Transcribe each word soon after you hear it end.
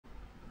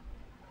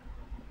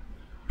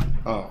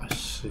Oh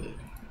shit.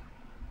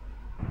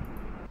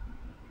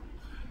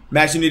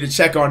 Max, you need to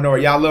check on Nour.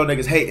 Y'all little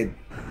niggas hating.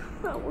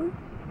 I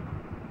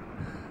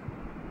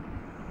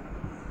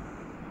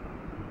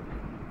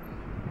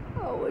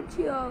want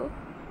y'all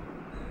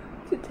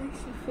to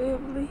text your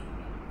family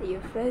and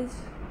your friends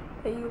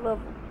and you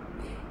love them.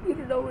 You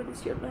don't know when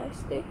it's your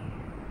last day.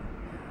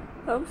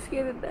 I'm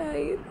scared of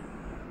dying.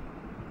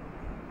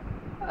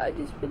 I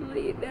just been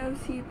laying down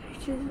seeing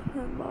pictures of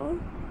my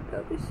mom.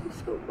 I miss her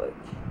so much.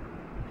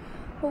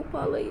 Hope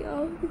all of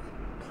y'all,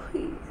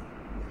 please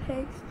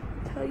text,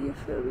 tell your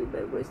family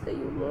members that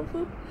you love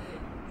them.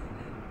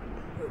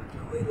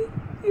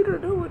 You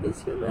don't know when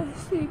it's your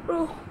last day,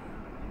 bro.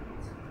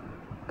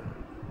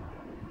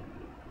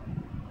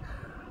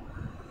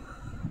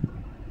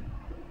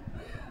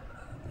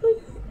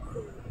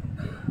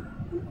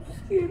 I'm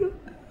scared of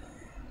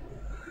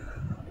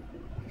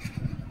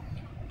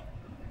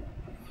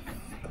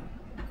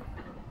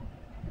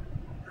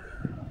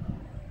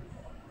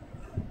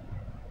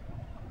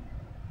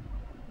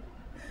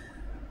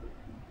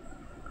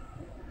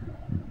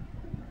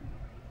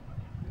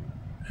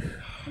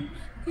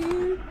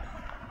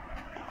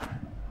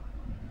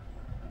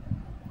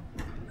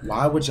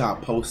Why would y'all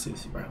post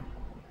this, bro?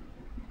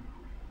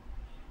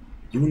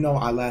 You know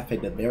I laugh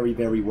at the very,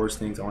 very worst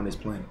things on this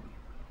planet.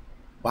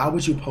 Why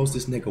would you post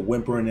this nigga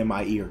whimpering in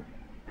my ear?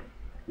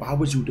 Why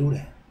would you do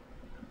that?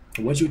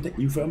 What you think?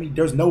 You feel me?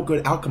 There's no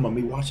good outcome of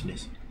me watching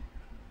this.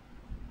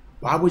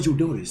 Why would you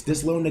do this?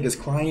 This little nigga's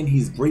crying.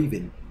 He's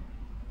breathing.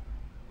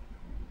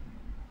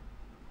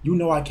 You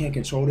know I can't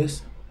control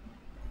this.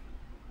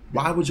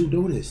 Why would you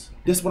do this?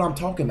 This is what I'm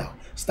talking about.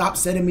 Stop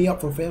setting me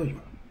up for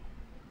failure.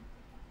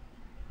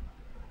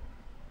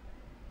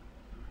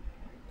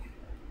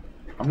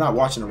 I'm not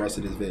watching the rest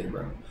of this video,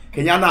 bro.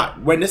 Can y'all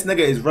not, when this nigga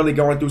is really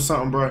going through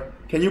something, bro,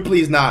 can you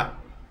please not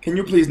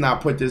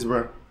put this,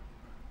 bro?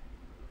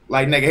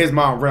 Like, nigga, his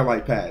mom real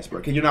life passed, bro.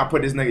 Can you not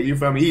put this nigga, you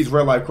feel me? He's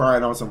real life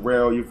crying on some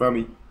real, you feel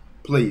me?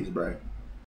 Please, bro.